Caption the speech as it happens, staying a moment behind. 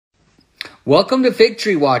Welcome to Fig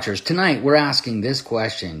Tree Watchers. Tonight we're asking this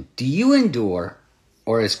question: do you endure,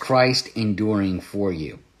 or is Christ enduring for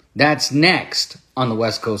you? That's next on the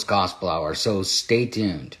West Coast Gospel Hour, so stay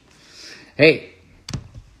tuned. Hey,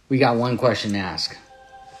 we got one question to ask,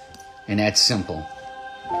 and that's simple.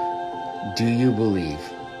 Do you believe?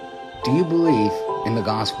 Do you believe in the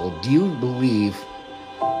gospel? Do you believe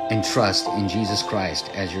and trust in Jesus Christ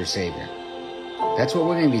as your Savior? That's what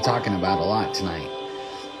we're going to be talking about a lot tonight,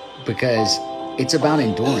 because it's about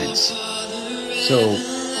endurance. So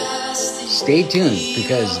stay tuned,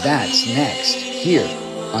 because that's next here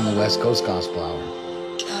on the West Coast Gospel Hour.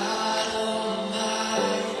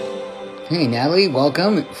 Hey Natalie,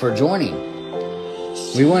 welcome for joining.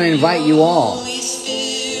 We want to invite you all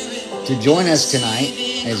to join us tonight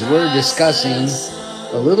as we're discussing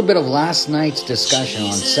a little bit of last night's discussion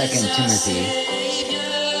on 2 Timothy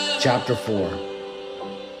chapter 4.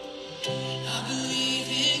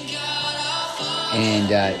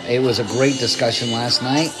 And it was a great discussion last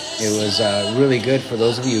night. It was really good for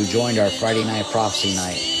those of you who joined our Friday Night Prophecy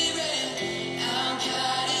Night.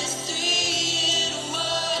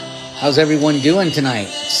 How's everyone doing tonight?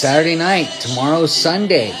 Saturday night. Tomorrow's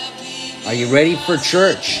Sunday. Are you ready for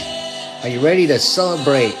church? Are you ready to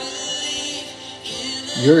celebrate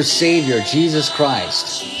your Savior, Jesus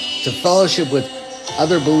Christ? To fellowship with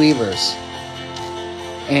other believers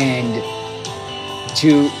and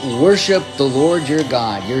to worship the Lord your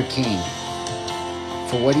God, your King,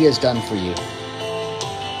 for what He has done for you.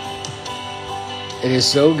 It is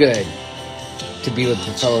so good to be with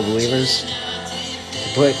the fellow believers,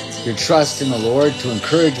 to put your trust in the Lord, to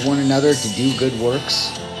encourage one another to do good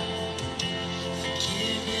works.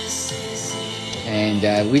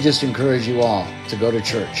 And we just encourage you all to go to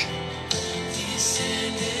church.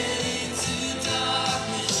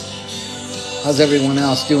 How's everyone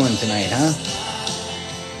else doing tonight, huh?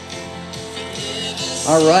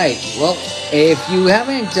 All right. Well, if you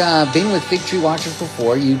haven't been with Fig Tree Watchers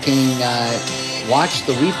before, you can watch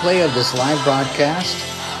the replay of this live broadcast,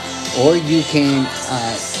 or you can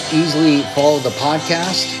easily follow the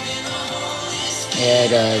podcast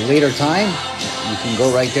at a later time. You can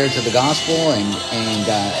go right there to the gospel and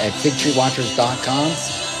at figtreewatchers.com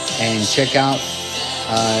and check out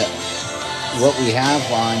what we have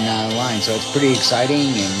online. So it's pretty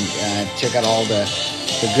exciting, and check out all the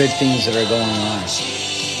good things that are going on.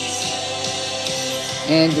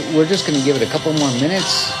 And we're just going to give it a couple more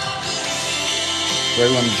minutes for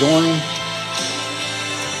everyone to join.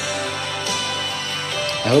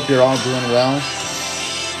 I hope you're all doing well.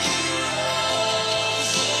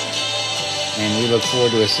 And we look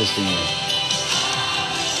forward to assisting you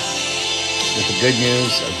with the good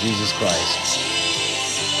news of Jesus Christ.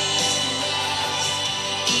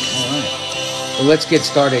 All right. Well, let's get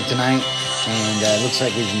started tonight. And it looks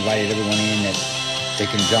like we've invited everyone in that they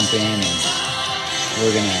can jump in, and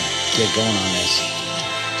we're going to get going on this.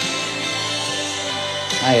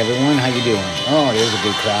 Hi, everyone. How you doing? Oh, there's a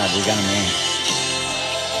good crowd. We got them in.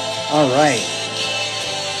 All right.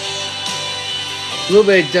 A little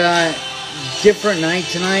bit different night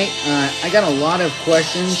tonight. I got a lot of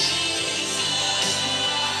questions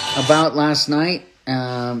about last night.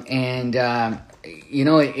 You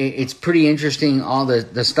know, it's pretty interesting, all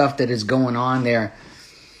the stuff that is going on there.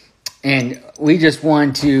 And we just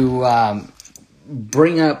want to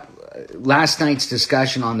bring up last night's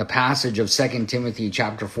discussion on the passage of 2 Timothy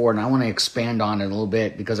chapter 4. And I want to expand on it a little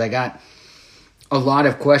bit, because I got a lot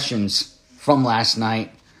of questions from last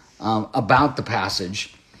night about the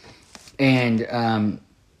passage. And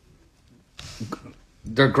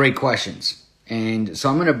they're great questions. And so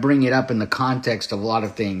I'm going to bring it up in the context of a lot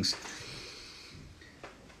of things.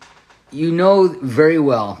 You know very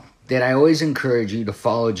well that I always encourage you to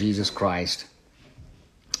follow Jesus Christ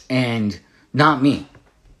and not me,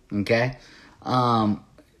 okay?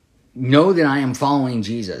 Know that I am following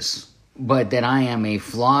Jesus, but that I am a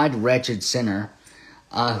flawed, wretched sinner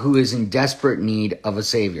who is in desperate need of a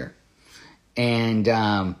Savior. And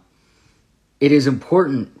it is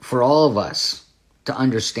important for all of us to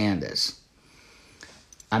understand this.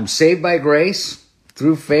 I'm saved by grace,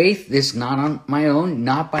 through faith, this not on my own,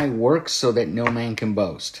 not by works, so that no man can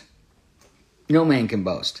boast. No man can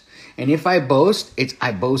boast. And if I boast,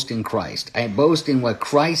 I boast in Christ. I boast in what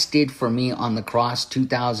Christ did for me on the cross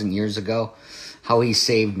 2,000 years ago, how He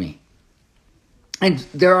saved me. And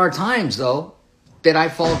there are times, though, that I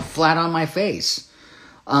fall flat on my face.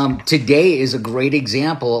 Today is a great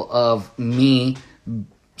example of me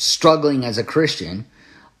struggling as a Christian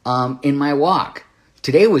in my walk.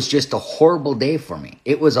 Today was just a horrible day for me.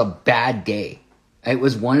 It was a bad day. It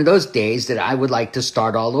was one of those days that I would like to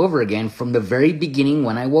start all over again from the very beginning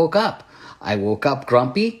when I woke up. I woke up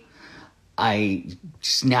grumpy. I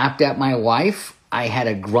snapped at my wife. I had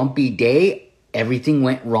a grumpy day. Everything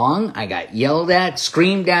went wrong. I got yelled at,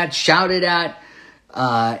 screamed at, shouted at.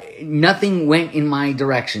 Nothing went in my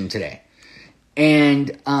direction today. And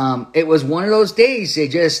it was one of those days,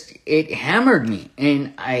 it hammered me.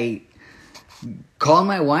 And I called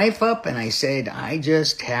my wife up and I said, I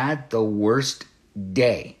just had the worst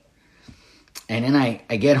day. And then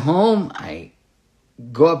I get home, I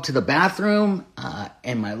go up to the bathroom,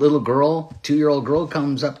 and my little girl, 2-year-old girl,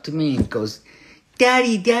 comes up to me and goes,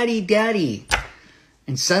 Daddy, Daddy, Daddy.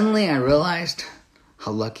 And suddenly I realized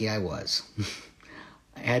how lucky I was.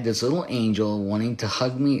 I had this little angel wanting to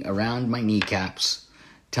hug me around my kneecaps,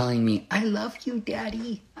 telling me, I love you,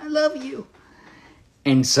 Daddy. I love you.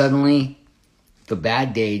 And suddenly, the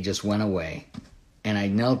bad day just went away. And I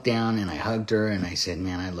knelt down and I hugged her and I said,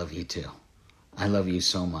 man, I love you too. I love you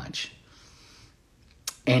so much.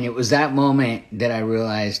 And it was that moment that I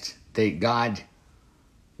realized that God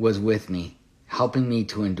was with me, helping me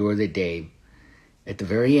to endure the day. At the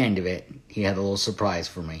very end of it, he had a little surprise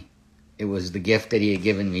for me. It was the gift that he had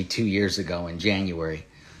given me 2 years ago in January,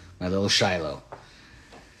 my little Shiloh.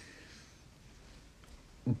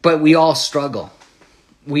 But we all struggle.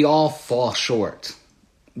 We all fall short.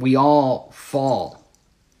 We all fall.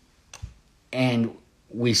 And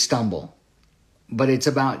we stumble. But it's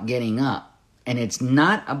about getting up. And it's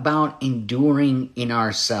not about enduring in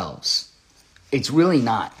ourselves. It's really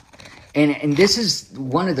not. And this is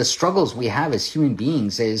one of the struggles we have as human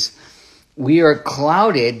beings, is we are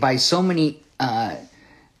clouded by so many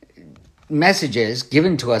messages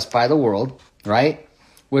given to us by the world, right?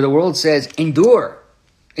 Where the world says, endure,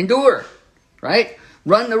 right?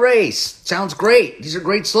 Run the race. Sounds great. These are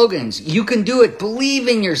great slogans. You can do it. Believe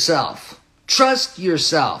in yourself. Trust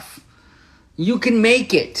yourself. You can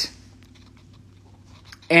make it.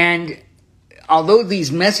 And although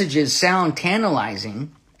these messages sound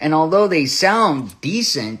tantalizing, and although they sound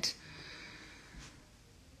decent,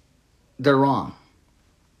 they're wrong.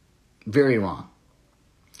 Very wrong.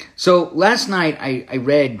 So last night I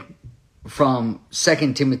read from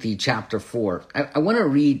 2 Timothy chapter 4. I want to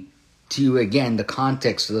read to you again the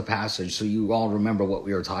context of the passage so you all remember what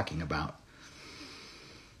we were talking about.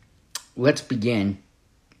 Let's begin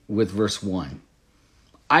with verse 1.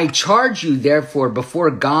 I charge you therefore before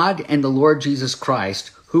God and the Lord Jesus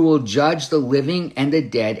Christ, who will judge the living and the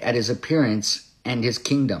dead at his appearance and his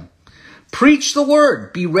kingdom. Preach the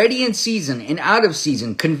word, be ready in season and out of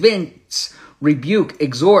season, convince, rebuke,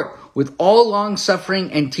 exhort with all long suffering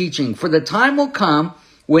and teaching. For the time will come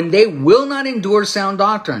when they will not endure sound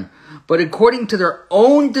doctrine, but according to their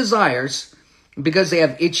own desires, because they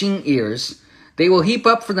have itching ears, they will heap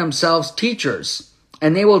up for themselves teachers,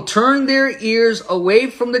 and they will turn their ears away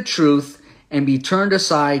from the truth and be turned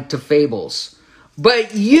aside to fables.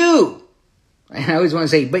 But you, and I always want to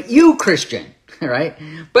say, but you, Christian, right?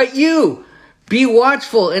 But you, be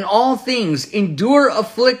watchful in all things, endure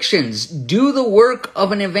afflictions, do the work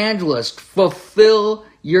of an evangelist, fulfill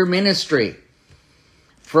your ministry.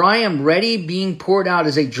 For I am ready, being poured out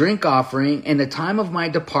as a drink offering, and the time of my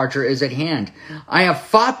departure is at hand. I have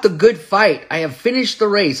fought the good fight, I have finished the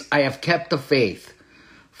race, I have kept the faith.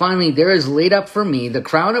 Finally, there is laid up for me the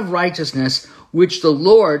crown of righteousness, which the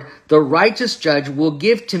Lord, the righteous judge, will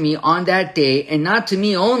give to me on that day, and not to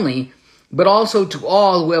me only, but also to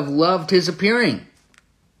all who have loved his appearing.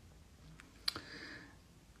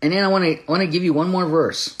 And then I want to give you one more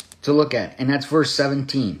verse to look at, and that's verse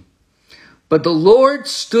 17. But the Lord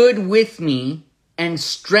stood with me and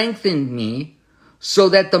strengthened me, so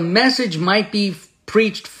that the message might be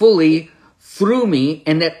preached fully through me,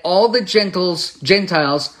 and that all the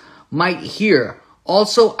Gentiles might hear.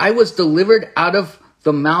 Also, I was delivered out of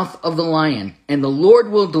the mouth of the lion, and the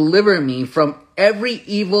Lord will deliver me from every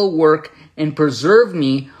evil work and preserve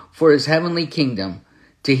me for his heavenly kingdom.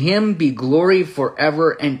 To him be glory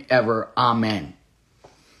forever and ever. Amen.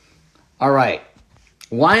 All right.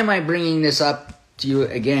 Why am I bringing this up to you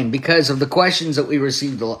again? Because of the questions that we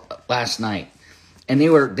received last night. And they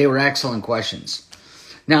were excellent questions.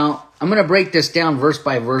 Now, I'm going to break this down verse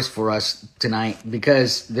by verse for us tonight,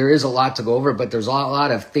 because there is a lot to go over, but there's a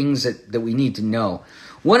lot of things that we need to know.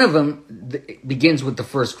 One of them begins with the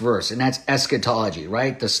first verse, and that's eschatology,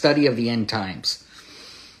 right? The study of the end times.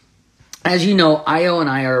 As you know, Io and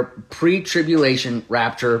I are pre-tribulation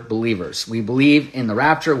rapture believers. We believe in the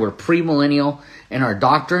rapture. We're premillennial in our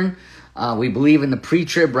doctrine. We believe in the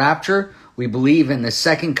pre-trib rapture. We believe in the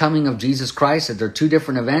second coming of Jesus Christ, that they're two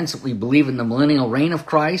different events. We believe in the millennial reign of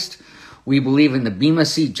Christ. We believe in the Bema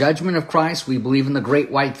Seat judgment of Christ. We believe in the great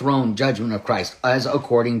white throne judgment of Christ, as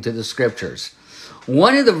according to the scriptures.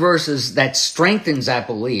 one of the verses that strengthens that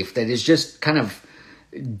belief, that is just kind of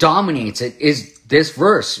dominates it, is this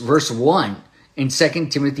verse, verse 1 in 2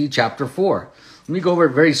 Timothy chapter 4. Let me go over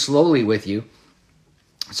it very slowly with you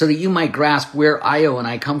so that you might grasp where Io and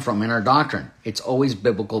I come from in our doctrine. It's always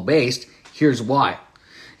biblical based. Here's why.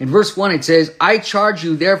 In verse 1 it says, I charge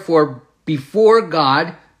you therefore before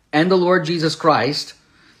God and the Lord Jesus Christ,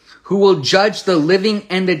 who will judge the living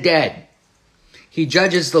and the dead. He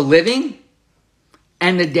judges the living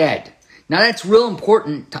and the dead. Now that's real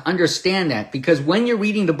important to understand that, because when you're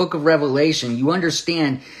reading the book of Revelation, you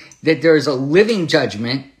understand that there's a living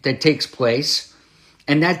judgment that takes place,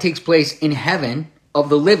 and that takes place in heaven of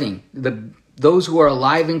the living, those who are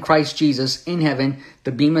alive in Christ Jesus in heaven,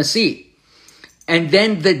 the Bema seat. And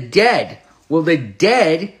then the dead. Well, the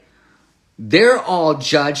dead, they're all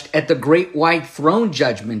judged at the great white throne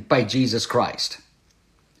judgment by Jesus Christ.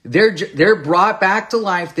 They're brought back to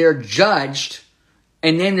life, they're judged,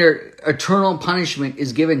 and then their eternal punishment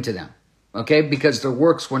is given to them, okay? Because their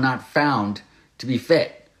works were not found to be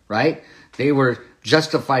fit, right? They were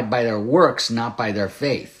justified by their works, not by their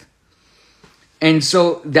faith. And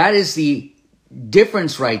so that is the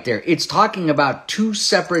difference right there. It's talking about two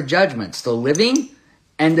separate judgments, the living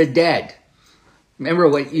and the dead.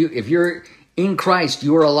 Remember, if you're in Christ,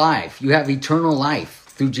 you are alive. You have eternal life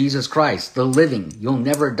through Jesus Christ, the living. You'll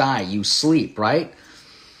never die. You sleep, right?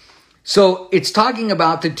 So it's talking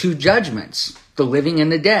about the two judgments, the living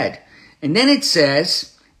and the dead. And then it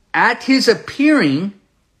says, at his appearing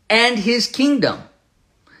and his kingdom.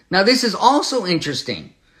 Now this is also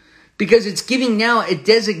interesting, because it's giving now a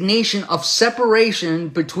designation of separation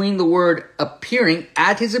between the word appearing,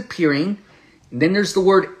 at his appearing, and then there's the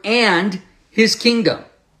word and his kingdom.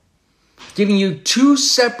 Giving you two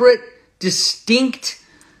separate, distinct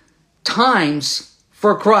times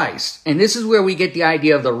for Christ. And this is where we get the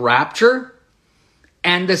idea of the rapture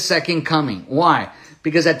and the second coming. Why?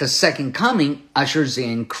 Because at the second coming ushers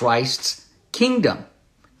in Christ's kingdom,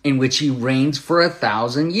 in which he reigns for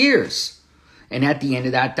 1,000 years. And at the end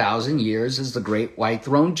of that 1,000 years is the great white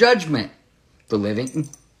throne judgment. The living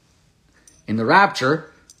in the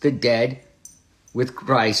rapture, the dead with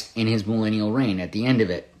Christ in his millennial reign at the end of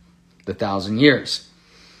it, the 1,000 years.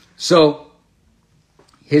 So,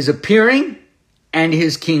 his appearing and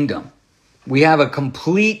his kingdom. We have a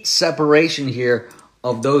complete separation here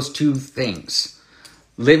of those two things.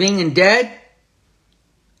 Living and dead,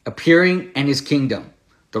 appearing and his kingdom.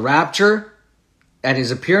 The rapture at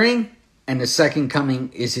his appearing, and the second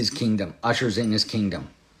coming is his kingdom, ushers in his kingdom.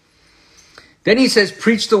 Then he says,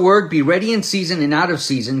 preach the word, be ready in season and out of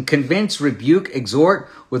season, convince, rebuke, exhort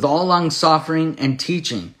with all long-suffering and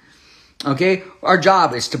teaching. Okay, our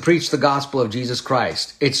job is to preach the gospel of Jesus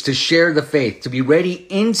Christ. It's to share the faith, to be ready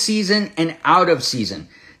in season and out of season.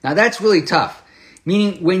 Now that's really tough.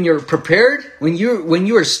 Meaning when you're prepared, when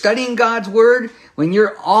you are studying God's word, when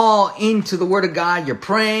you're all into the word of God, you're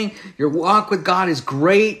praying, your walk with God is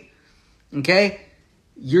great. Okay,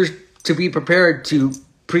 you're to be prepared to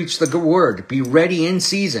preach the word, be ready in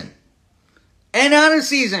season and out of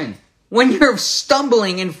season. When you're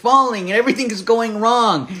stumbling and falling and everything is going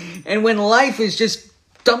wrong, and when life is just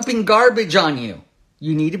dumping garbage on you,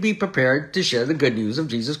 you need to be prepared to share the good news of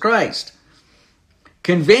Jesus Christ.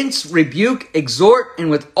 Convince, rebuke, exhort, and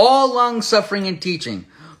with all long suffering and teaching.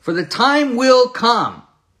 For the time will come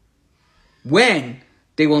when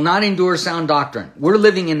they will not endure sound doctrine. We're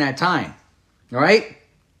living in that time, all right?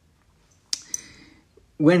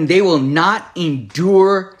 When they will not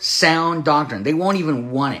endure sound doctrine. They won't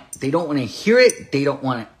even want it. They don't want to hear it. They don't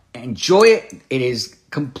want to enjoy it. It is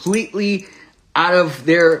completely out of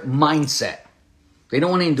their mindset. They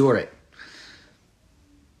don't want to endure it.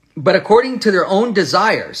 But according to their own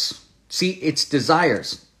desires. See, it's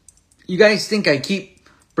desires. You guys think I keep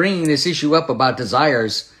bringing this issue up about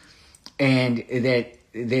desires and that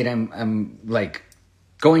I'm like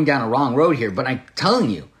going down a wrong road here. But I'm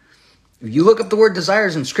telling you, if you look up the word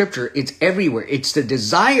desires in Scripture, it's everywhere. It's the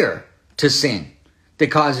desire to sin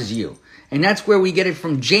that causes you. And that's where we get it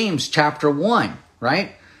from James chapter 1,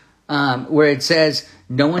 right? Where it says,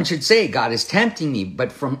 no one should say, God is tempting me,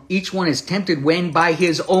 but from each one is tempted when by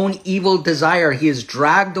his own evil desire he is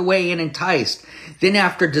dragged away and enticed. Then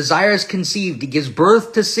after desire is conceived, he gives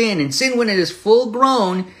birth to sin. And sin, when it is full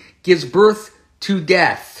grown, gives birth to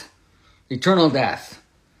death, eternal death.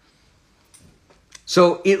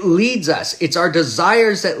 So it leads us. It's our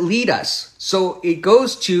desires that lead us. So it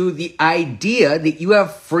goes to the idea that you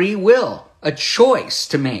have free will, a choice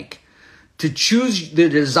to make, to choose the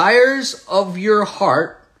desires of your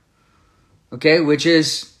heart, okay, which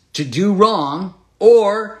is to do wrong,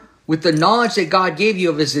 or with the knowledge that God gave you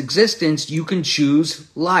of his existence, you can choose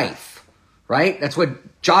life, right? That's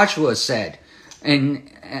what Joshua said in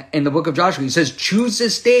the book of Joshua. He says, choose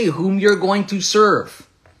this day whom you're going to serve.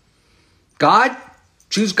 God,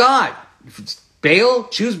 choose God. If it's Baal,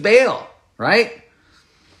 choose Baal, right?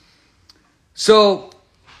 So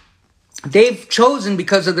they've chosen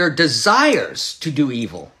because of their desires to do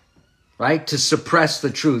evil, right? To suppress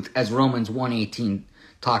the truth, as Romans 1:18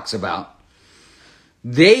 talks about.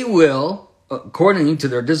 They will, according to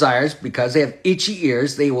their desires, because they have itchy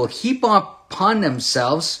ears, they will heap upon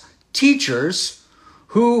themselves teachers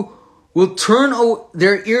who will turn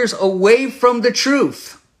their ears away from the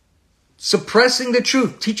truth, suppressing the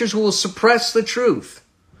truth. Teachers who will suppress the truth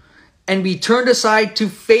and be turned aside to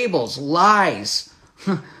fables, lies,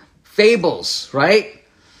 fables, right?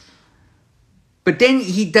 But then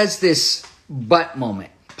he does this but moment,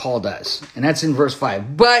 Paul does, and that's in verse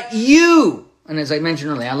 5. But you, and as I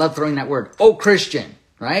mentioned earlier, I love throwing that word, oh Christian,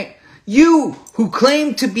 right? You who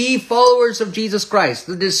claim to be followers of Jesus Christ,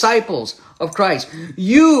 the disciples of Christ,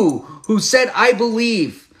 you who said, I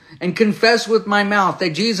believe and confess with my mouth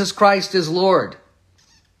that Jesus Christ is Lord.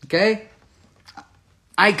 Okay?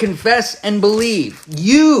 I confess and believe.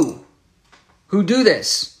 You who do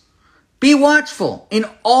this, be watchful in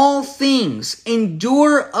all things,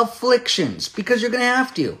 endure afflictions, because you're going to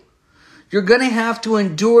have to. You're going to have to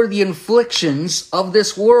endure the afflictions of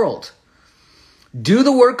this world. Do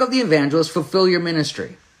the work of the evangelist, fulfill your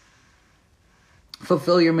ministry.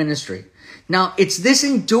 Fulfill your ministry. Now, it's this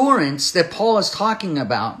endurance that Paul is talking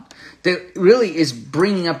about that really is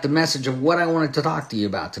bringing up the message of what I wanted to talk to you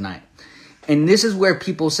about tonight. And this is where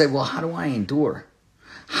people say, well, how do I endure?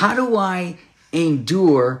 How do I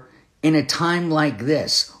endure in a time like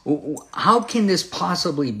this? How can this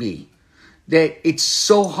possibly be that it's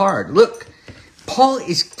so hard? Look, Paul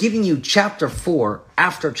is giving you chapter 4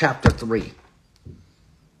 after chapter 3.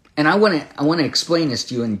 And I want to explain this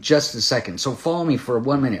to you in just a second. So follow me for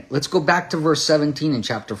 1 minute. Let's go back to verse 17 in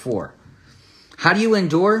chapter 4. How do you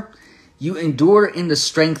endure? You endure in the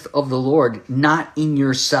strength of the Lord, not in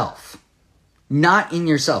yourself. Not in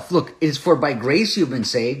yourself. Look, it is for by grace you've been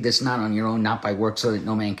saved. This not on your own, not by works, so that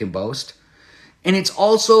no man can boast. And it's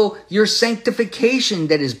also your sanctification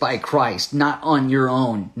that is by Christ, not on your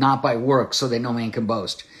own, not by works, so that no man can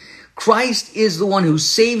boast. Christ is the one who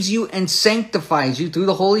saves you and sanctifies you through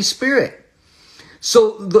the Holy Spirit.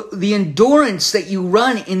 So the endurance that you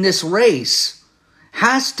run in this race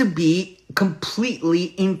has to be completely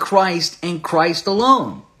in Christ and Christ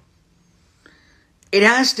alone. It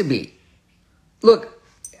has to be. Look,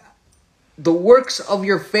 the works of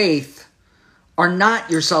your faith are not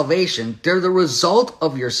your salvation. They're the result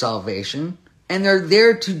of your salvation, and they're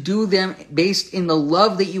there to do them based in the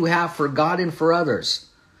love that you have for God and for others.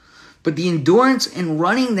 But the endurance in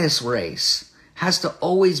running this race has to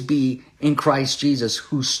always be in Christ Jesus,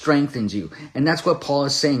 who strengthens you. And that's what Paul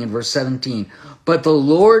is saying in verse 17. But the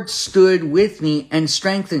Lord stood with me and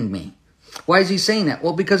strengthened me. Why is he saying that?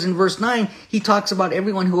 Well, because in verse 9, he talks about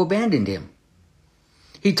everyone who abandoned him.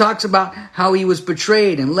 He talks about how he was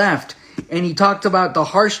betrayed and left. And he talked about the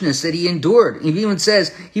harshness that he endured. He even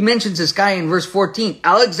says, he mentions this guy in verse 14.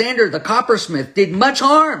 Alexander the coppersmith did much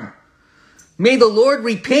harm. May the Lord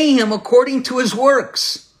repay him according to his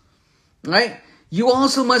works. Right? You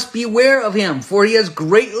also must beware of him, for he has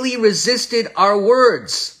greatly resisted our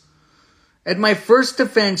words. At my first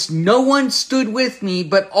defense, no one stood with me,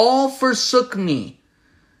 but all forsook me.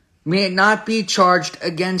 May it not be charged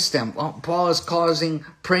against them. Well, Paul is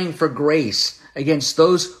praying for grace against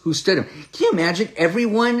those who stood him. Can you imagine?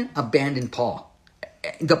 Everyone abandoned Paul.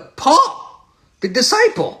 The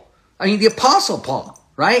disciple. The apostle Paul,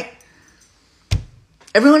 right?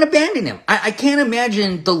 Everyone abandoned him. I can't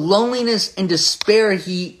imagine the loneliness and despair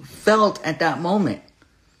he felt at that moment.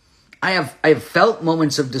 I have felt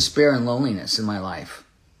moments of despair and loneliness in my life.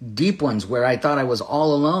 Deep ones where I thought I was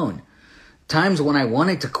all alone. Times when I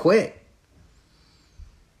wanted to quit.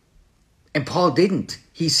 And Paul didn't.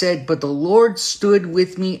 He said, but the Lord stood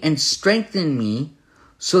with me and strengthened me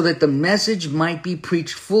so that the message might be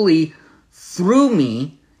preached fully through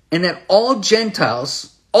me, and that all the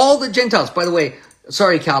Gentiles, by the way,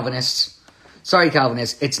 sorry, Calvinists,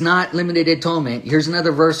 it's not limited atonement. Here's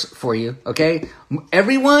another verse for you, okay?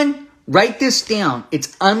 Everyone, write this down.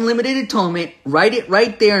 It's unlimited atonement. Write it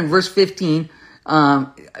right there in verse 17.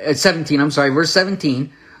 Verse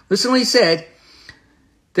 17. Listen to what he said,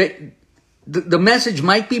 that the message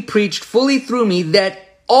might be preached fully through me, that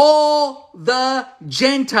all the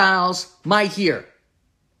Gentiles might hear.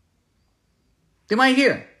 They might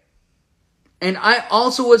hear. And I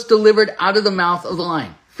also was delivered out of the mouth of the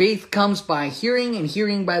lion. Faith comes by hearing, and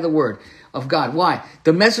hearing by the word of God. Why?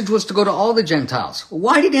 The message was to go to all the Gentiles.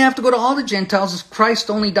 Why did it have to go to all the Gentiles if Christ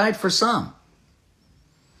only died for some?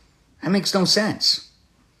 That makes no sense.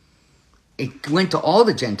 It went to all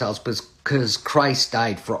the Gentiles because Christ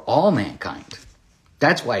died for all mankind.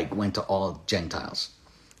 That's why it went to all Gentiles.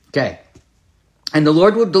 Okay. And the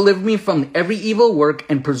Lord will deliver me from every evil work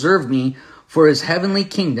and preserve me for his heavenly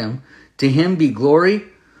kingdom. To him be glory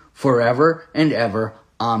forever and ever.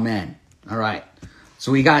 Amen. All right.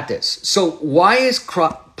 So we got this. So why is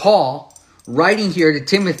Paul writing here to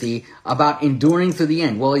Timothy about enduring to the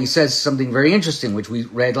end? Well, he says something very interesting, which we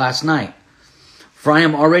read last night. For I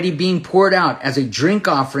am already being poured out as a drink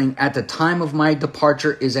offering at the time of my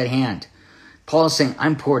departure is at hand. Paul is saying,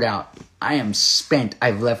 I'm poured out. I am spent.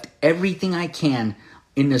 I've left everything I can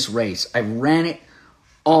in this race. I ran it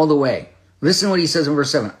all the way. Listen to what he says in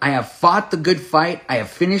verse 7. I have fought the good fight. I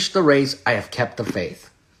have finished the race. I have kept the faith.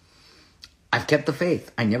 I've kept the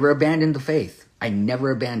faith. I never abandoned the faith. I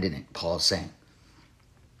never abandoned it, Paul is saying.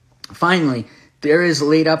 Finally, there is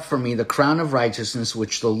laid up for me the crown of righteousness,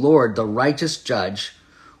 which the Lord, the righteous judge,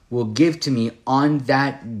 will give to me on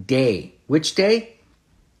that day. Which day?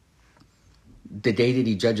 The day that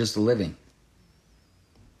he judges the living.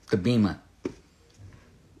 The Bema.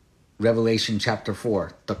 Revelation chapter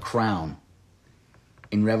 4, the crown.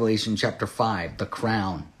 In Revelation chapter 5, the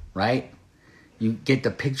crown, right? You get the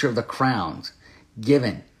picture of the crowns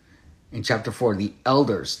given. In chapter 4, the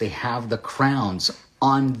elders, they have the crowns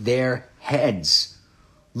on their heads.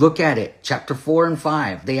 Look at it. Chapter 4 and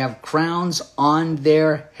 5, they have crowns on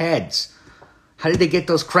their heads. How did they get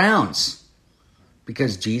those crowns?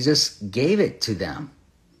 Because Jesus gave it to them.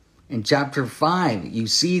 In chapter 5, you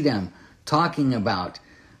see them talking about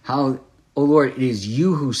how, oh Lord, it is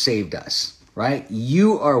you who saved us, right?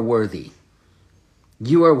 You are worthy.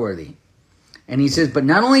 You are worthy. And he says, but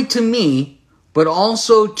not only to me, but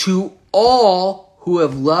also to all who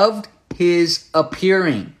have loved his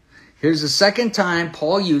appearing. Here's the second time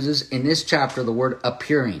Paul uses in this chapter the word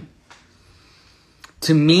appearing.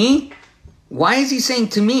 To me, why is he saying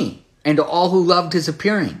to me and to all who loved his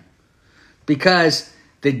appearing? Because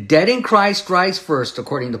the dead in Christ rise first,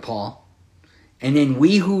 according to Paul, and then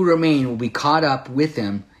we who remain will be caught up with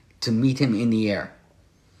him to meet him in the air.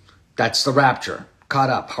 That's the rapture. Caught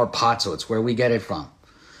up, harpazo, it's where we get it from.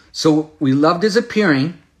 So we loved his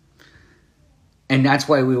appearing, and that's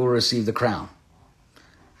why we will receive the crown.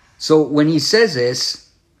 So when he says this,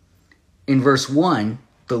 in verse 1,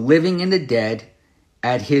 the living and the dead,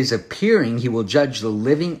 at his appearing, he will judge the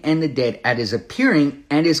living and the dead at his appearing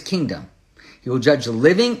and his kingdom. He will judge the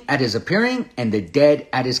living at his appearing and the dead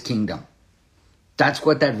at his kingdom. That's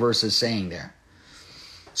what that verse is saying there.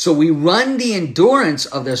 So we run the endurance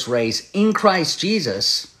of this race in Christ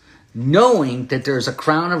Jesus, knowing that there's a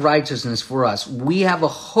crown of righteousness for us. We have a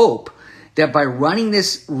hope that by running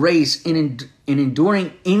this race in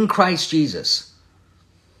enduring in Christ Jesus,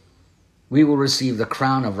 we will receive the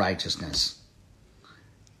crown of righteousness.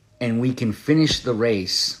 And we can finish the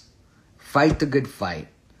race, fight the good fight,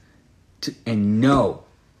 and know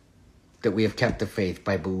that we have kept the faith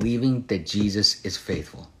by believing that Jesus is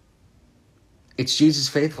faithful. It's Jesus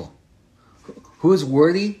faithful. Who is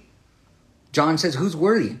worthy? John says, who's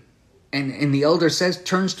worthy? And the elder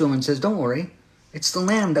turns to him and says, don't worry. It's the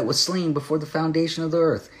Lamb that was slain before the foundation of the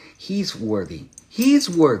earth. He's worthy. He's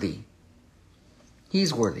worthy.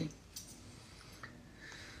 He's worthy.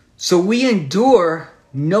 So we endure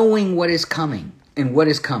knowing what is coming. And what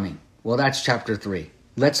is coming? Well, that's chapter 3.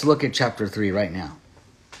 Let's look at chapter 3 right now.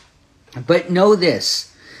 But know this,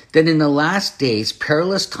 that in the last days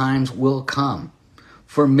perilous times will come.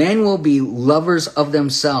 For men will be lovers of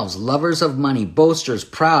themselves, lovers of money, boasters,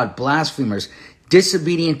 proud, blasphemers,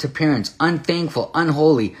 disobedient to parents, unthankful,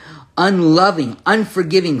 unholy, unloving,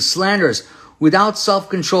 unforgiving, slanderers, without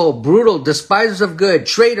self-control, brutal, despisers of good,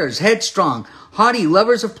 traitors, headstrong, haughty,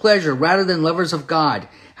 lovers of pleasure rather than lovers of God,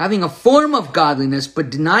 having a form of godliness but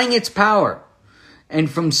denying its power.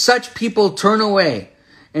 And from such people turn away.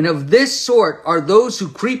 And of this sort are those who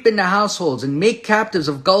creep into households and make captives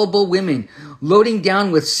of gullible women, loading down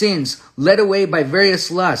with sins, led away by various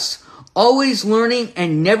lusts, always learning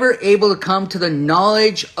and never able to come to the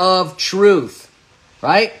knowledge of truth.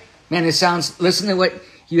 Right? Man, it sounds, listen to what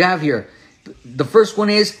you have here. The first one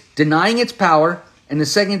is denying its power. And the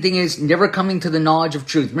second thing is never coming to the knowledge of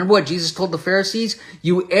truth. Remember what Jesus told the Pharisees?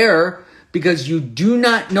 You err because you do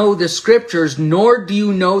not know the scriptures, nor do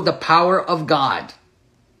you know the power of God.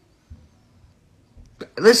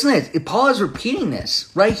 Listen to this. Paul is repeating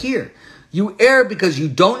this right here. You err because you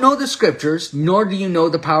don't know the scriptures, nor do you know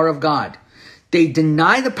the power of God. They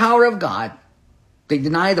deny the power of God, They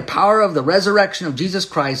deny the power of the resurrection of Jesus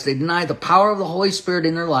Christ. They deny the power of the Holy Spirit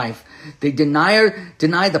in their life. They deny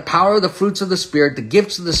the power of the fruits of the Spirit, the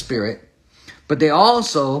gifts of the Spirit. But they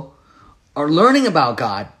also are learning about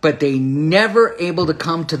God, but they never able to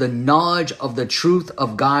come to the knowledge of the truth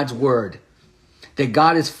of God's word. That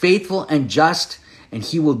God is faithful and just, and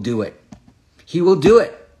he will do it. He will do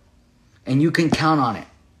it. And you can count on it.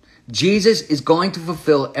 Jesus is going to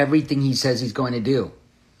fulfill everything he says he's going to do.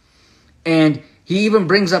 And he even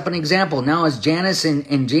brings up an example. Now as Jannes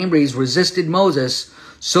and Jambres resisted Moses,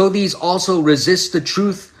 so these also resist the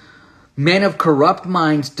truth. Men of corrupt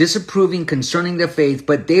minds, disapproving concerning their faith,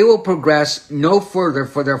 but they will progress no further,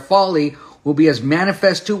 for their folly will be as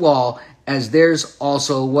manifest to all as theirs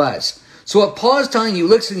also was. So what Paul is telling you,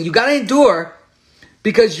 listen, you got to endure,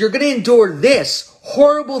 because you're going to endure this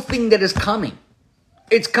horrible thing that is coming.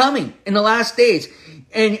 It's coming in the last days.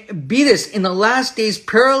 And be this, in the last days,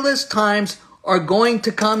 perilous times are going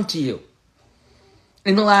to come to you.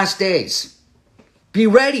 In the last days. Be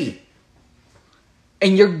ready.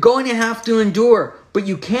 And you're going to have to endure. But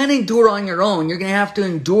you can't endure on your own. You're going to have to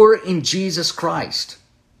endure in Jesus Christ.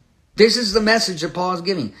 This is the message that Paul is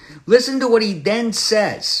giving. Listen to what he then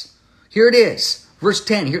says. Here it is. Verse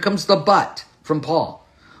 10. Here comes the but from Paul.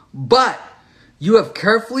 But you have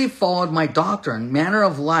carefully followed my doctrine, manner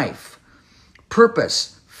of life,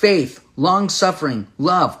 purpose, faith, long-suffering,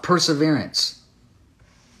 love, perseverance,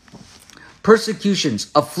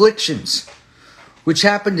 persecutions, afflictions, which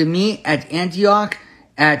happened to me at Antioch,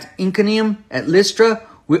 at Iconium, at Lystra,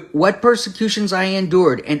 what persecutions I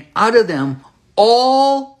endured, and out of them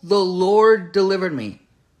all the Lord delivered me.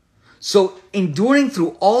 So enduring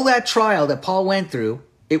through all that trial that Paul went through,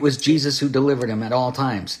 it was Jesus who delivered him at all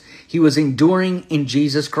times. He was enduring in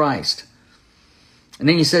Jesus Christ. And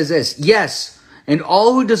then he says this, yes, and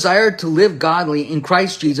all who desire to live godly in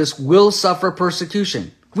Christ Jesus will suffer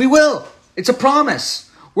persecution. We will. It's a promise.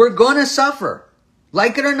 We're going to suffer.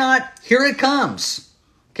 Like it or not, here it comes.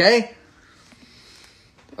 Okay?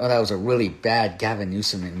 Oh, that was a really bad Gavin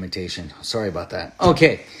Newsom imitation. Sorry about that.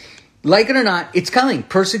 Okay. Like it or not, it's coming.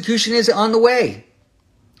 Persecution is on the way.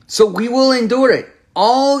 So we will endure it.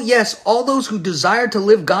 All those who desire to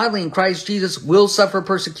live godly in Christ Jesus will suffer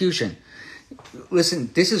persecution. Listen,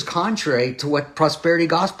 this is contrary to what Prosperity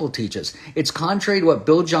Gospel teaches. It's contrary to what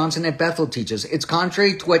Bill Johnson at Bethel teaches. It's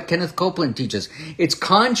contrary to what Kenneth Copeland teaches. It's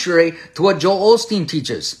contrary to what Joel Osteen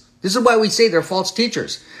teaches. This is why we say they're false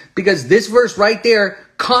teachers. Because this verse right there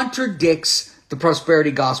contradicts the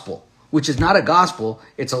Prosperity Gospel, which is not a gospel,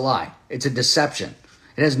 it's a lie. It's a deception.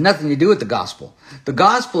 It has nothing to do with the gospel. The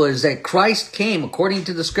gospel is that Christ came, according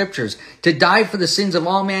to the scriptures, to die for the sins of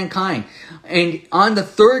all mankind. And on the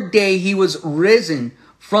third day, he was risen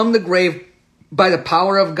from the grave by the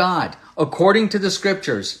power of God, according to the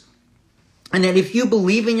scriptures. And that if you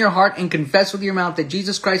believe in your heart and confess with your mouth that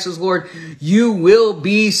Jesus Christ is Lord, you will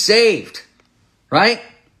be saved. Right?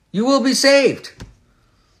 You will be saved.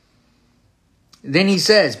 Then he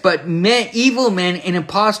says, but evil men and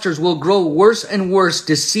impostors will grow worse and worse,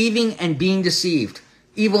 deceiving and being deceived.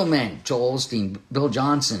 Evil men, Joel Osteen, Bill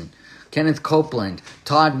Johnson, Kenneth Copeland,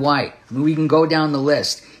 Todd White. I mean, we can go down the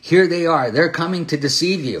list. Here they are. They're coming to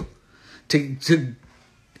deceive you, to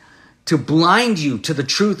blind you to the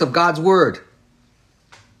truth of God's word.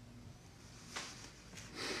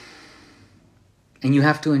 And you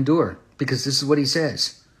have to endure, because this is what he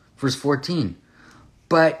says. Verse 14.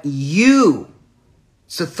 But you...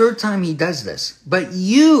 It's the third time he does this. But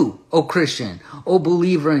you, O Christian, O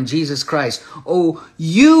believer in Jesus Christ, O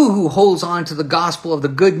you who holds on to the gospel of the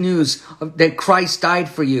good news that Christ died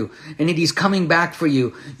for you and that he's coming back for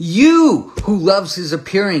you. You who loves his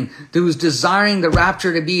appearing, who is desiring the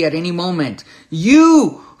rapture to be at any moment.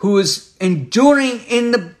 You who is enduring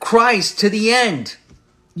in the Christ to the end.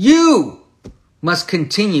 You must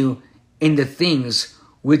continue in the things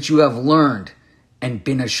which you have learned and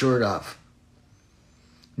been assured of.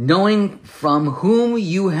 Knowing from whom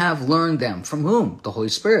you have learned them. From whom? The Holy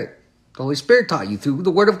Spirit. The Holy Spirit taught you through the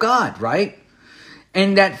Word of God, right?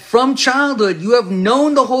 And that from childhood you have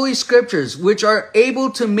known the Holy Scriptures, which are able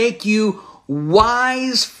to make you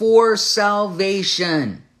wise for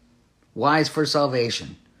salvation. Wise for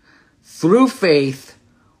salvation. Through faith,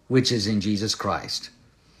 which is in Jesus Christ.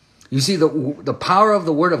 You see, the power of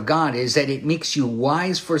the Word of God is that it makes you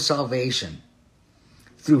wise for salvation.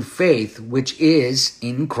 Through faith, which is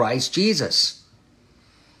in Christ Jesus.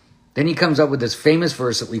 Then he comes up with this famous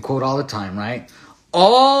verse that we quote all the time, right?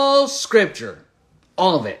 All scripture,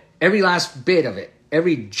 all of it, every last bit of it,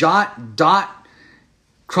 every jot, dot,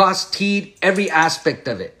 cross, teed, every aspect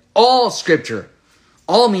of it. All scripture.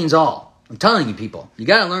 All means all, I'm telling you, people, you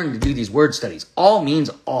got to learn to do these word studies. All means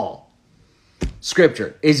all.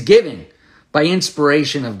 Scripture is given by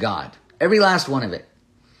inspiration of God. Every last one of it.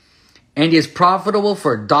 And is profitable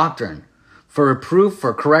for doctrine, for reproof,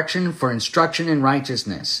 for correction, for instruction in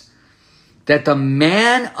righteousness. That the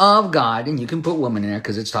man of God, and you can put woman in there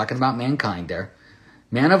because it's talking about mankind there.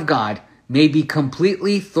 Man of God may be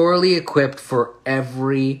completely, thoroughly equipped for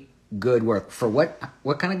every good work. For what?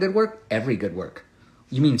 What kind of good work? Every good work.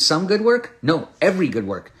 You mean some good work? No, every good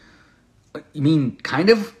work. You mean kind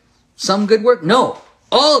of some good work? No,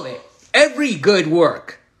 all of it. Every good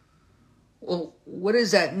work. Well, what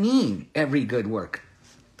does that mean, every good work?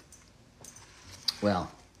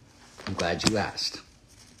 Well, I'm glad you asked.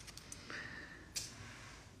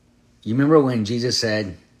 You remember when Jesus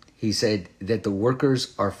said, he said that the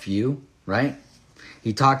workers are few, right?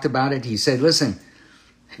 He talked about it. He said, listen,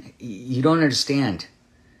 you don't understand.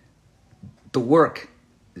 The work,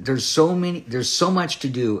 there's so much to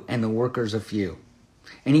do, and the workers are few.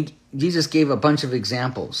 And Jesus gave a bunch of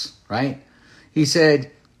examples, right? He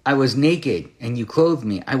said, I was naked and you clothed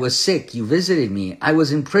me. I was sick, you visited me. I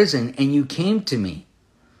was in prison and you came to me.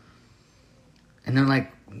 And they're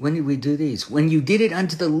like, when did we do these? When you did it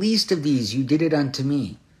unto the least of these, you did it unto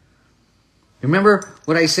me. Remember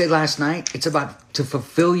what I said last night? It's about to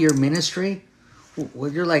fulfill your ministry.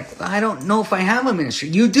 Well, you're like, I don't know if I have a ministry.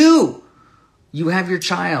 You do. You have your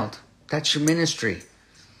child. That's your ministry.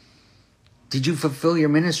 Did you fulfill your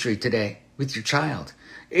ministry today with your child?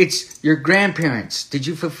 It's your grandparents. Did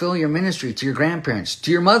you fulfill your ministry to your grandparents,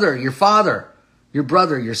 to your mother, your father, your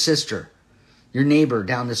brother, your sister, your neighbor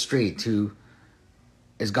down the street who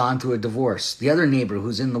has gone through a divorce, the other neighbor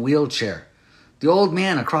who's in the wheelchair, the old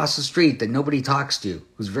man across the street that nobody talks to,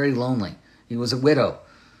 who's very lonely. He was a widow.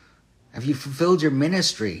 Have you fulfilled your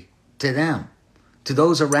ministry to them, to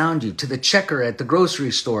those around you, to the checker at the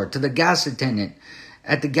grocery store, to the gas attendant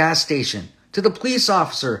at the gas station, to the police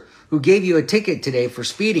officer who gave you a ticket today for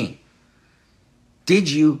speeding? Did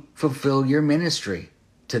you fulfill your ministry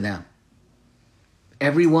to them?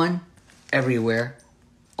 Everyone, everywhere,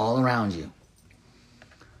 all around you.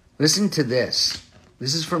 Listen to this.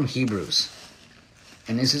 This is from Hebrews.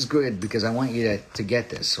 And this is good because I want you to get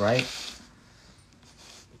this, right?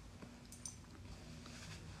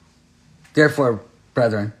 Therefore,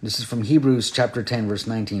 brethren, this is from Hebrews chapter 10, verse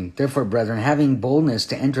 19. Therefore, brethren, having boldness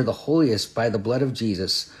to enter the holiest by the blood of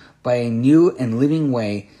Jesus, by a new and living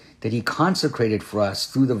way that he consecrated for us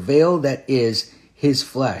through the veil that is his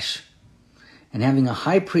flesh. And having a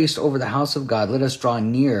high priest over the house of God, let us draw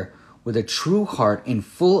near with a true heart in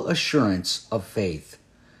full assurance of faith,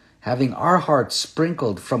 having our hearts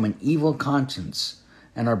sprinkled from an evil conscience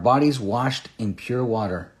and our bodies washed in pure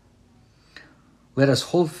water. Let us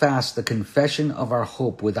hold fast the confession of our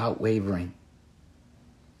hope without wavering.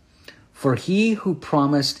 For he who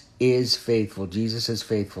promised is faithful. Jesus is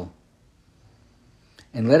faithful.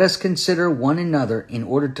 And let us consider one another in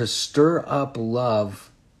order to stir up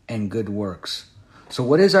love and good works. So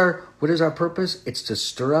what is our purpose? It's to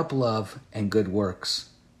stir up love and good works,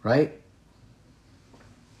 right?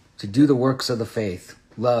 To do the works of the faith.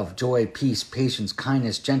 Love, joy, peace, patience,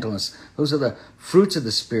 kindness, gentleness. Those are the fruits of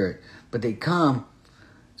the Spirit. But they come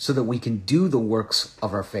so that we can do the works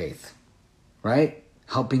of our faith, right?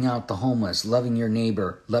 Helping out the homeless, loving your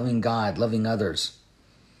neighbor, loving God, loving others.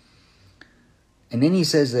 And then he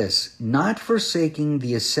says this, not forsaking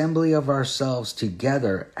the assembly of ourselves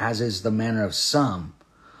together, as is the manner of some,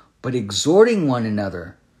 but exhorting one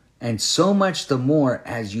another, and so much the more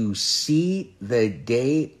as you see the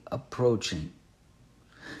day approaching.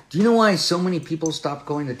 Do you know why so many people stopped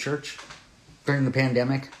going to church during the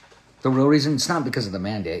pandemic? The real reason, it's not because of the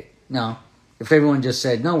mandate. No. If everyone just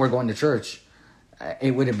said, no, we're going to church, it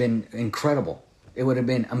would have been incredible. It would have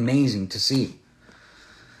been amazing to see.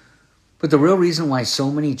 But the real reason why so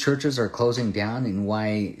many churches are closing down and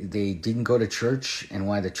why they didn't go to church and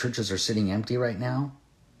why the churches are sitting empty right now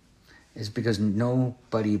is because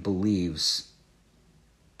nobody believes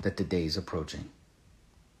that the day is approaching.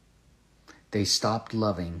 They stopped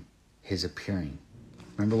loving his appearing.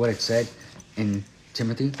 Remember what it said in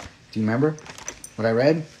Timothy? Do you remember what I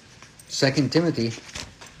read? 2 Timothy,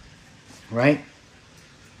 right?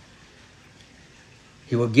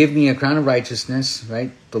 He will give me a crown of righteousness,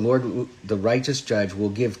 right? The Lord, the righteous judge, will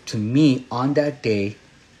give to me on that day,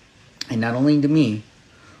 and not only to me,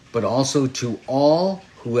 but also to all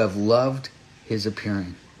who have loved his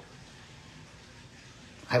appearing.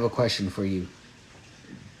 I have a question for you.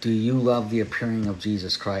 Do you love the appearing of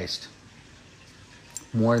Jesus Christ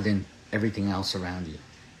more than everything else around you?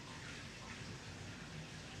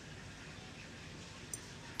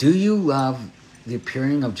 Do you love the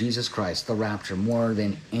appearing of Jesus Christ, the rapture, more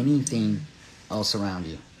than anything else around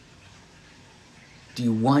you? Do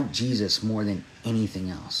you want Jesus more than anything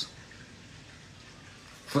else?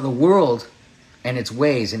 For the world and its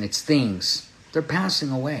ways and its things, they're passing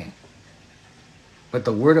away. But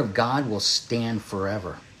the Word of God will stand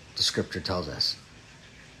forever, the Scripture tells us.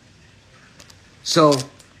 So,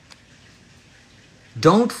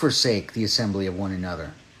 don't forsake the assembly of one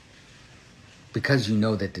another, because you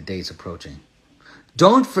know that the day is approaching.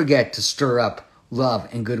 Don't forget to stir up love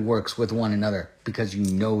and good works with one another, because you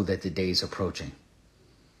know that the day is approaching.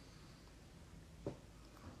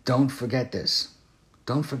 Don't forget this.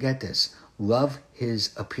 Don't forget this. Love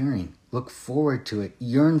His appearing. Look forward to it.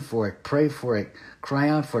 Yearn for it. Pray for it. Cry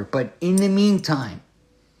out for it. But in the meantime,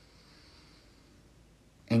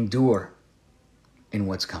 endure in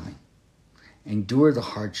what's coming. Endure the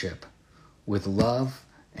hardship with love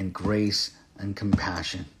and grace and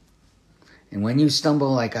compassion. And when you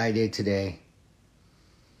stumble like I did today,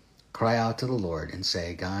 cry out to the Lord and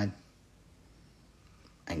say, God,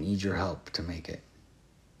 I need your help to make it.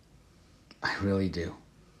 I really do.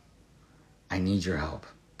 I need your help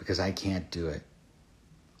because I can't do it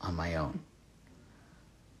on my own.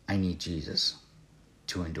 I need Jesus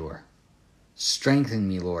to endure. Strengthen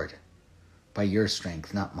me, Lord, by your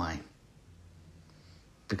strength, not mine.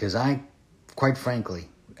 Because I, quite frankly,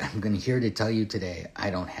 I'm here to tell you today, I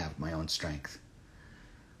don't have my own strength.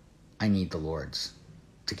 I need the Lord's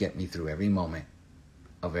to get me through every moment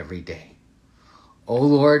of every day. Oh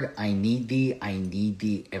Lord, I need thee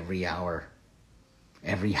every hour.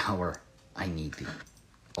 Every hour I need thee,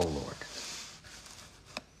 oh Lord.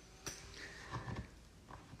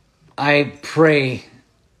 I pray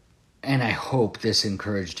and I hope this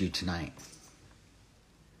encouraged you tonight.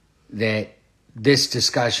 That this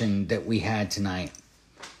discussion that we had tonight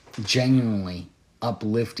genuinely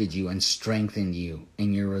uplifted you and strengthened you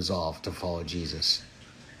in your resolve to follow Jesus.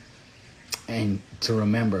 And to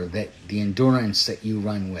remember that the endurance that you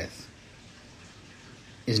run with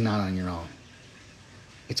is not on your own.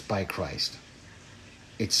 It's by Christ.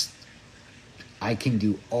 I can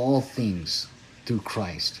do all things through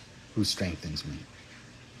Christ who strengthens me.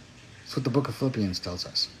 That's what the book of Philippians tells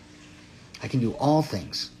us. I can do all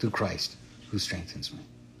things through Christ who strengthens me.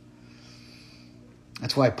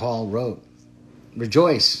 That's why Paul wrote,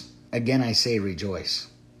 rejoice. Again I say rejoice.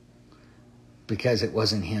 Because it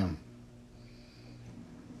wasn't him.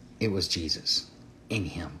 It was Jesus. In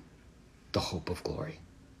him, the hope of glory.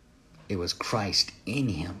 It was Christ in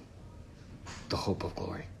him, the hope of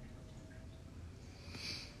glory.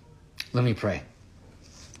 Let me pray.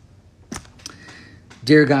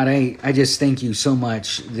 Dear God, I just thank you so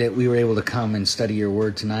much that we were able to come and study your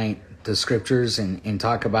word tonight, the scriptures, and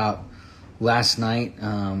talk about last night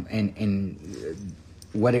and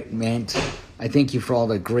what it meant. I thank you for all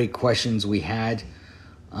the great questions we had,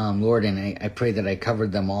 Lord, and I pray that I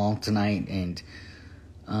covered them all tonight. And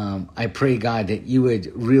I pray, God, that you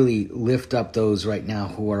would really lift up those right now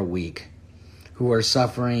who are weak, who are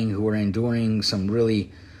suffering, who are enduring some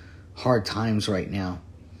really hard times right now.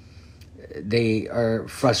 They are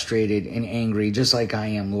frustrated and angry, just like I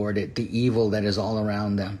am, Lord, at the evil that is all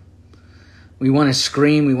around them. We want to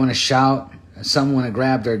scream, we want to shout. Some want to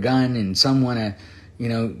grab their gun, and some want to,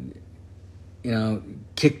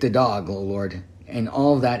 kick the dog, oh Lord. And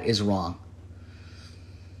all of that is wrong.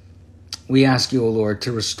 We ask you, O Lord,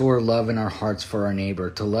 to restore love in our hearts for our neighbor,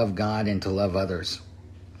 to love God and to love others,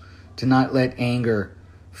 to not let anger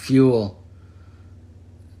fuel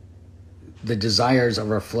the desires of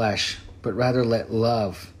our flesh, but rather let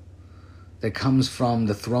love that comes from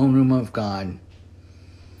the throne room of God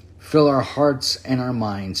fill our hearts and our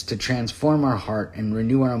minds, to transform our heart and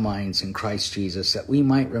renew our minds in Christ Jesus, that we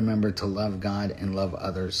might remember to love God and love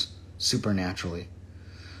others supernaturally,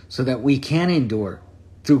 so that we can endure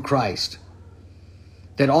through Christ,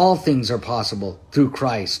 that all things are possible through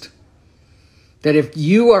Christ, that if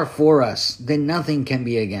you are for us, then nothing can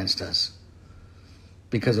be against us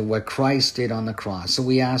because of what Christ did on the cross. So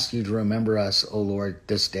we ask you to remember us, O Lord,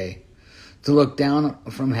 this day, to look down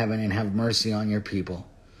from heaven and have mercy on your people,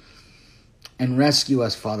 and rescue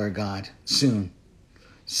us, Father God, soon.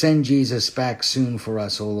 Send Jesus back soon for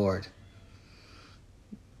us, O Lord.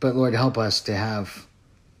 But Lord, help us to have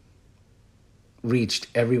reached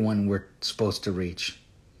everyone we're supposed to reach,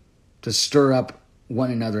 to stir up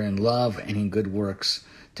one another in love and in good works,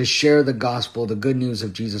 to share the gospel, the good news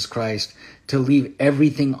of Jesus Christ, to leave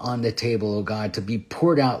everything on the table, O God, to be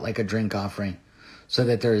poured out like a drink offering, so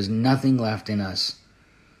that there is nothing left in us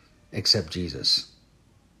except Jesus.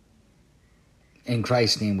 In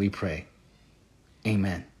Christ's name we pray.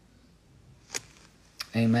 Amen.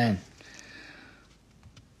 Amen.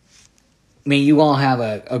 may you all have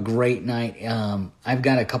a great night. I've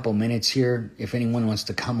got a couple minutes here. If anyone wants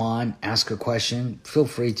to come on, ask a question, feel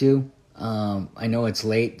free to. I know it's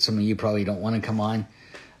late. Some of you probably don't want to come on.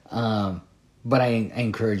 But I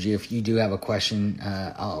encourage you, if you do have a question,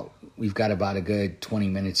 we've got about a good 20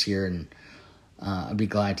 minutes here, and I'd be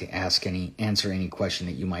glad to answer any question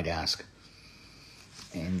that you might ask.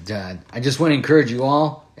 And I just want to encourage you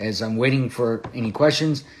all, as I'm waiting for any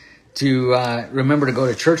questions, to remember to go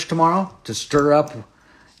to church tomorrow, to stir up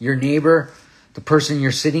your neighbor, the person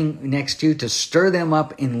you're sitting next to stir them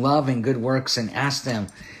up in love and good works, and ask them,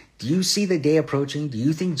 do you see the day approaching? Do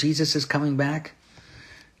you think Jesus is coming back?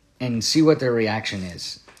 And see what their reaction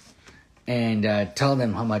is. And tell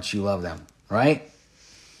them how much you love them, right?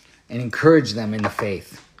 And encourage them in the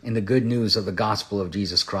faith, in the good news of the gospel of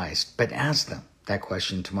Jesus Christ. But ask them that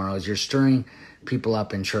question tomorrow as you're stirring people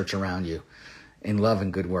up in church around you in love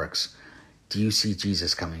and good works. Do you see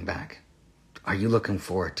Jesus coming back? Are you looking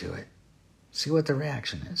forward to it? See what the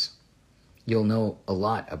reaction is. You'll know a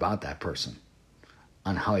lot about that person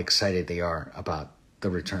on how excited they are about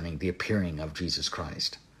the appearing of Jesus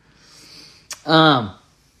Christ.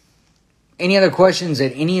 Any other questions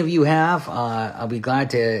that any of you have? I'll be glad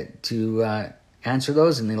to answer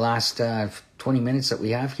those in the last 20 minutes that we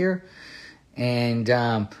have here. And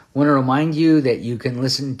want to remind you that you can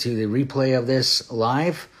listen to the replay of this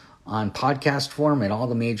live on podcast form at all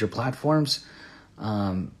the major platforms,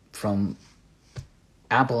 from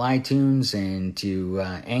Apple iTunes and to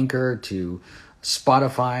Anchor to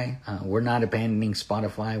Spotify. We're not abandoning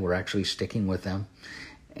Spotify. We're actually sticking with them.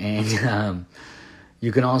 And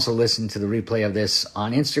you can also listen to the replay of this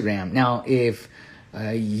on Instagram. Now, if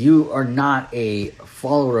you are not a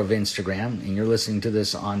follower of Instagram and you're listening to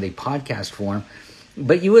this on the podcast form,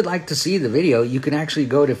 but you would like to see the video, you can actually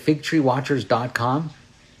go to figtreewatchers.com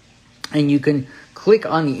and you can click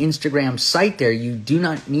on the Instagram site there. You do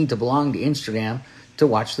not need to belong to Instagram to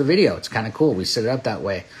watch the video. It's kind of cool. We set it up that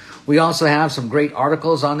way. We also have some great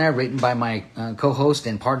articles on there written by my co-host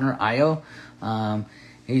and partner, Io.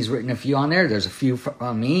 He's written a few on there. There's a few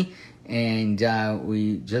from me. And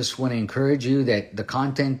we just want to encourage you that the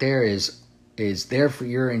content there is there for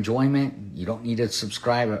your enjoyment. You don't need to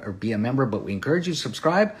subscribe or be a member, but we encourage you to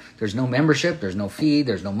subscribe. There's no membership. There's no fee.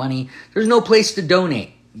 There's no money. There's no place to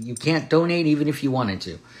donate. You can't donate even if you wanted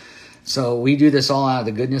to. So we do this all out of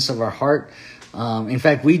the goodness of our heart. In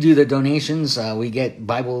fact, we do the donations. We get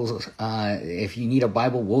Bibles. If you need a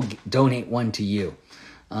Bible, we'll donate one to you.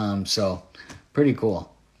 So pretty cool.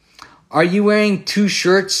 Are you wearing 2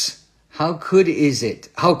 shirts? How cold is it?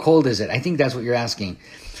 I think that's what you're asking.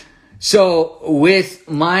 So with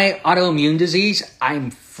my autoimmune disease,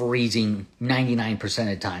 I'm freezing 99% of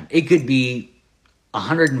the time. It could be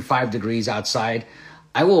 105 degrees outside.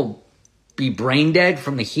 I will be brain dead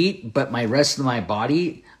from the heat, but my rest of my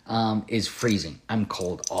body is freezing. I'm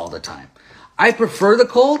cold all the time. I prefer the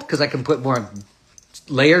cold because I can put more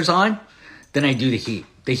layers on than I do the heat.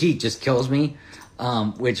 The heat just kills me.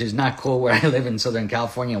 Which is not cool where I live in Southern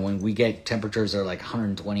California when we get temperatures that are like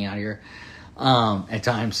 120 out here at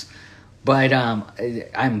times. But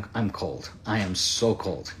I'm cold. I am so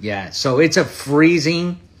cold. Yeah, so it's a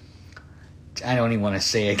freezing. I don't even want to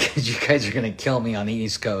say it because you guys are going to kill me on the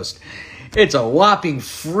East Coast. It's a whopping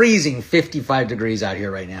freezing 55 degrees out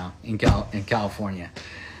here right now in California.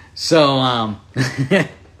 So I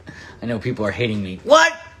know people are hating me.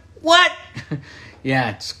 What?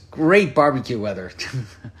 Yeah, it's great barbecue weather.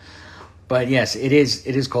 But yes, it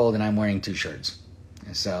is cold and I'm wearing 2 shirts.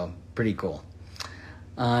 So pretty cool.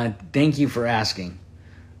 Thank you for asking.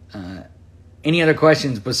 Any other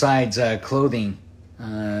questions besides clothing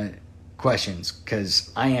questions?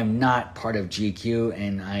 Because I am not part of GQ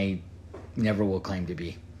and I never will claim to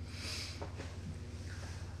be.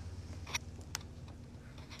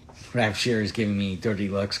 Rav Shear is giving me dirty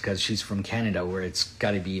looks because she's from Canada where it's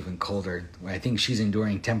got to be even colder. I think she's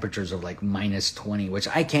enduring temperatures of like minus 20, which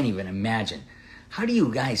I can't even imagine. How do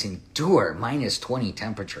you guys endure minus 20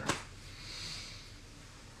 temperature?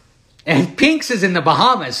 And Pinks is in the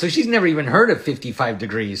Bahamas, so she's never even heard of 55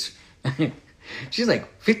 degrees. She's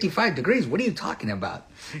like, 55 degrees? What are you talking about?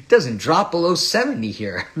 It doesn't drop below 70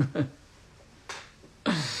 here.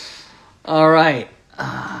 All right.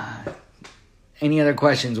 Any other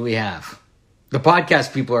questions we have? The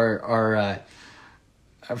podcast people are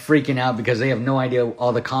freaking out because they have no idea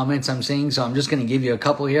all the comments I'm seeing. So I'm just going to give you a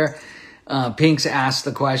couple here. Pinks asked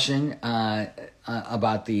the question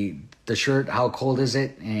about the shirt. How cold is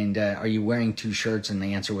it? And are you wearing 2 shirts? And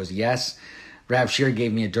the answer was yes. Rav Shear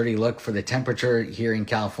gave me a dirty look for the temperature here in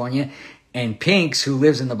California. And Pinks, who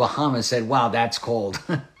lives in the Bahamas, said, wow, that's cold.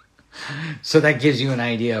 So that gives you an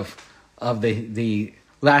idea of the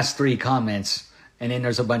last 3 comments, and then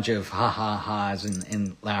there's a bunch of ha ha ha's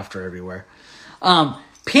and laughter everywhere.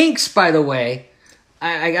 Pinks, by the way,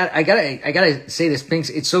 I gotta say this, Pinks.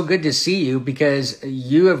 It's so good to see you because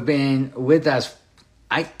you have been with us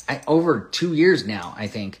over 2 years now, I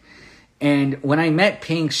think. And when I met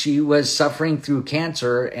Pink, she was suffering through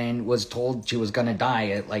cancer and was told she was going to die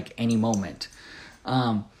at like any moment.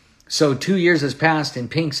 So 2 years has passed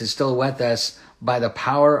and Pinks is still with us by the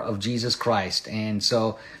power of Jesus Christ. And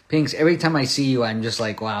so Pinks, every time I see you, I'm just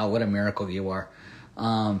like, wow, what a miracle you are.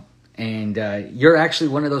 And you're actually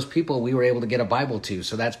one of those people we were able to get a Bible to.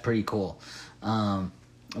 So that's pretty cool. One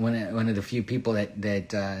of the few people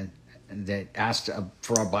that asked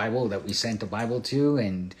for a Bible that we sent a Bible to,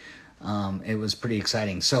 and it was pretty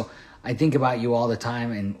exciting. So I think about you all the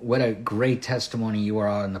time, and what a great testimony you are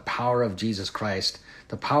on the power of Jesus Christ,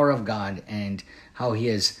 the power of God, and how he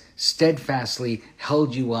has steadfastly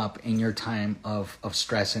held you up in your time of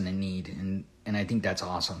stress and in need. And I think that's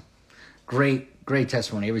awesome. Great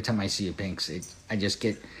testimony. Every time I see you, Pinks, I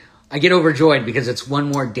get overjoyed because it's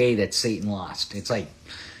one more day that Satan lost. It's like,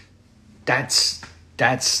 that's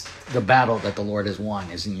the battle that the Lord has won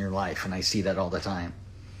is in your life. And I see that all the time.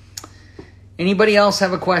 Anybody else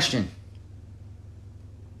have a question?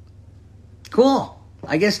 Cool.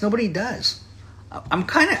 I guess nobody does. I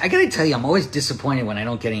gotta tell you, I'm always disappointed when I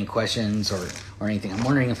don't get any questions or anything. I'm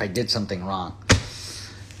wondering if I did something wrong.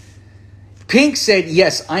 Pink said,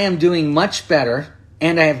 yes, I am doing much better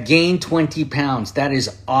and I have gained 20 pounds. That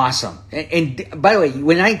is awesome. And by the way,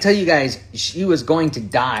 when I tell you guys she was going to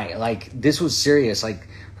die, like this was serious. Like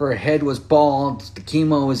her head was bald, the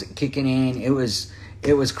chemo was kicking in. It was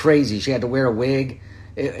crazy. She had to wear a wig.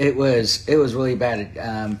 It was really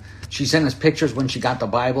bad. She sent us pictures when she got the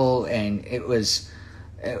Bible, and it was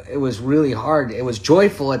really hard. It was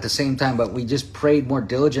joyful at the same time, but we just prayed more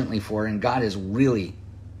diligently for her, and God has really,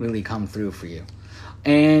 really come through for you.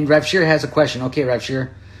 And Rav Shir has a question. Okay, Rav Shir,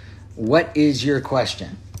 what is your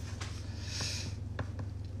question?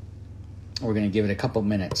 We're going to give it a couple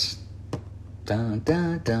minutes. Dun,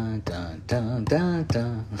 dun, dun, dun, dun, dun,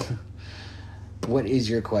 dun. What is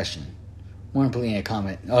your question? More importantly, a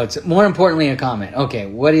comment. Oh, it's more importantly a comment. Okay,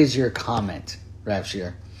 what is your comment, Rav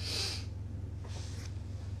Shir?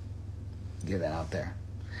 Get that out there.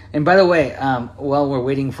 And by the way, while we're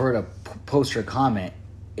waiting for her to post her comment,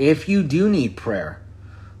 if you do need prayer,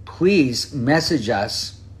 please message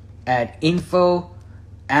us at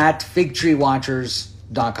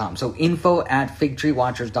info@figtreewatchers.com. So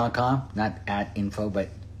info@figtreewatchers.com, not at info, but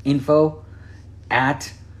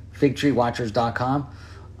info@figtreewatchers.com.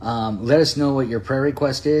 Let us know what your prayer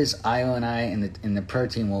request is. Io and I and the prayer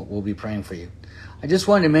team will be praying for you. I just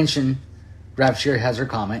wanted to mention, Rav Shir has her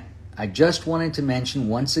comment. I just wanted to mention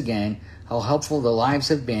once again how helpful the lives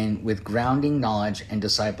have been with grounding knowledge and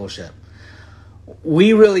discipleship.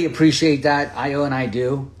 We really appreciate that. Io and I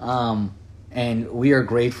do. And we are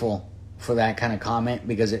grateful for that kind of comment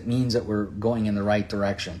because it means that we're going in the right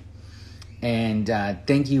direction. And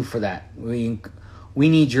thank you for that. We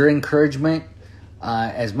need your encouragement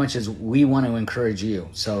as much as we want to encourage you.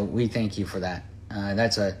 So we thank you for that.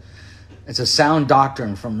 It's a sound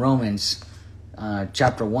doctrine from Romans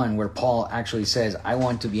chapter 1, where Paul actually says, I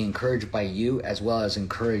want to be encouraged by you as well as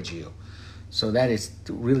encourage you. So that is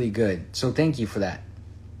really good. So thank you for that.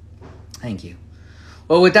 Thank you.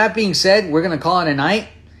 Well, with that being said, we're going to call it a night,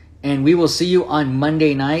 and we will see you on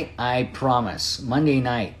Monday night, I promise. Monday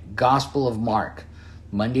night, Gospel of Mark.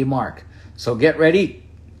 Monday Mark. So get ready,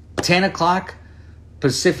 10 o'clock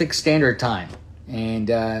Pacific Standard Time.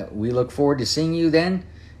 And we look forward to seeing you then.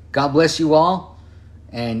 God bless you all.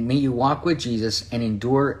 And may you walk with Jesus and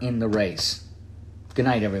endure in the race. Good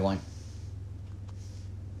night, everyone.